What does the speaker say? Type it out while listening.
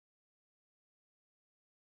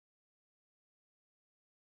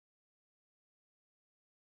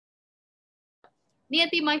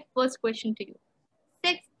Niyati, my first question to you.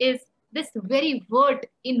 Sex is this very word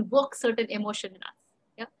invokes certain emotion in us.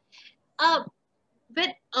 Yeah. Uh,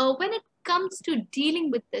 when it comes to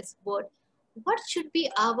dealing with this word, what should be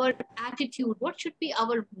our attitude? What should be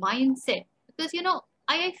our mindset? Because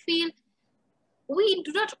I feel we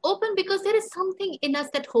do not open because there is something in us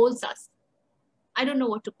that holds us. I don't know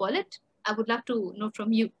what to call it. I would love to know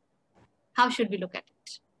from you. How should we look at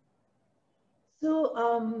it? So,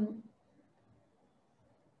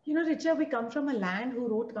 Richa, we come from a land who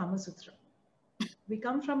wrote Kama Sutra. We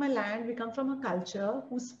come from a land, we come from a culture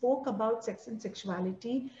who spoke about sex and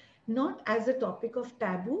sexuality not as a topic of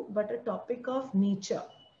taboo, but a topic of nature,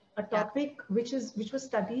 a Yeah. topic which was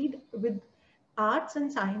studied with arts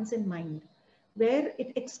and science in mind, where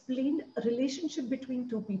it explained a relationship between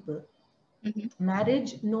two people.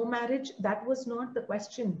 Marriage, no marriage, that was not the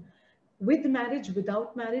question. With marriage,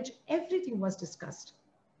 without marriage, everything was discussed.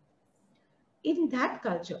 In that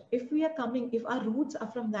culture, if our roots are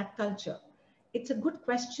from that culture, it's a good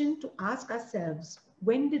question to ask ourselves,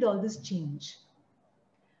 when did all this change?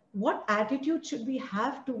 What attitude should we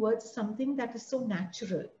have towards something that is so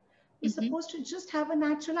natural? We're supposed to just have a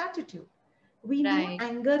natural attitude. We know Right.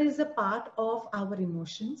 anger is a part of our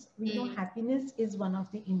emotions. We know happiness is one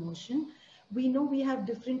of the emotion. We know we have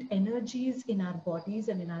different energies in our bodies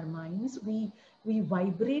and in our minds. We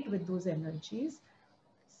vibrate with those energies.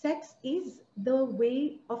 Sex is the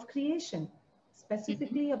way of creation,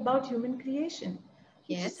 specifically about human creation.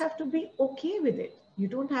 You just Yes. have to be okay with it. You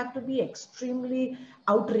don't have to be extremely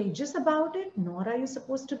outrageous about it, nor are you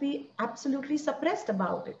supposed to be absolutely suppressed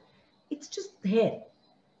about it. It's just there.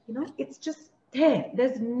 It's just there.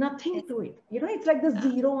 There's nothing Yes. to it. It's like the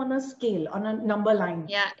zero on a scale, on a number line.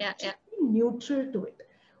 Yeah. Yeah. Yeah. Just be neutral to it.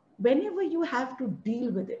 Whenever you have to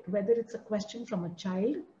deal with it, whether it's a question from a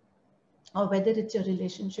child, or whether it's your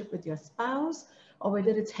relationship with your spouse, or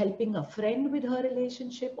whether it's helping a friend with her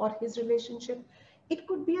relationship or his relationship, it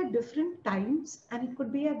could be at different times, and it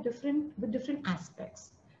could be at different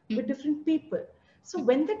aspects with different people. So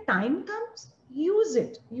when the time comes, use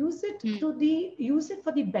it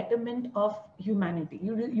for the betterment of humanity.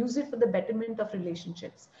 You use it for the betterment of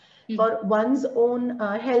relationships, for one's own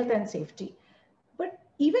health and safety. But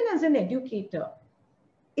even as an educator,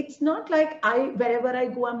 it's not like wherever I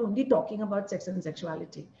go, I'm only talking about sex and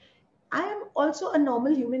sexuality. I am also a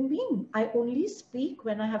normal human being. I only speak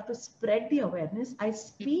when I have to spread the awareness. I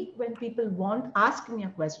speak when people ask me a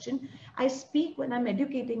question. I speak when I'm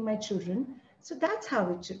educating my children. So that's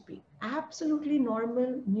how it should be. Absolutely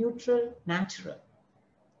normal, neutral, natural.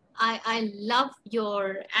 I love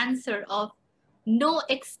your answer of no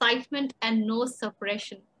excitement and no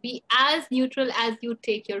suppression. Be as neutral as you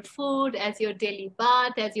take your food, as your daily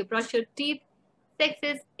bath, as you brush your teeth. Sex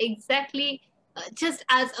is exactly just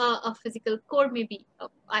as a physical core, maybe.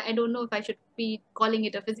 I don't know if I should be calling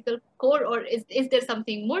it a physical core, or is there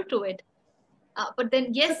something more to it? But then,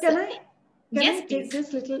 So yes, can I yes, take please.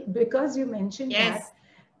 this little, because you mentioned that Yes.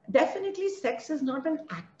 definitely sex is not an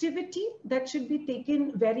activity that should be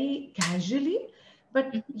taken very casually,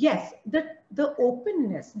 but yes, the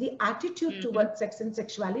openness, the attitude towards sex and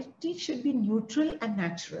sexuality should be neutral and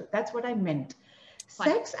natural. That's what I meant.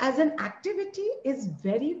 Wonderful. Sex as an activity is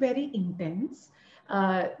very, very intense.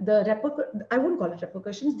 I won't call it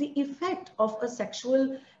repercussions. The effect of a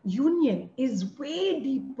sexual union is way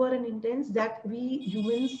deeper and intense that we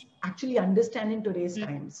humans actually understand in today's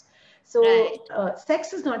times. Right. So,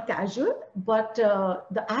 sex is not casual, but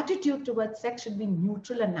the attitude towards sex should be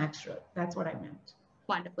neutral and natural. That's what I meant.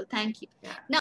 Wonderful. Thank you. Yeah. Now,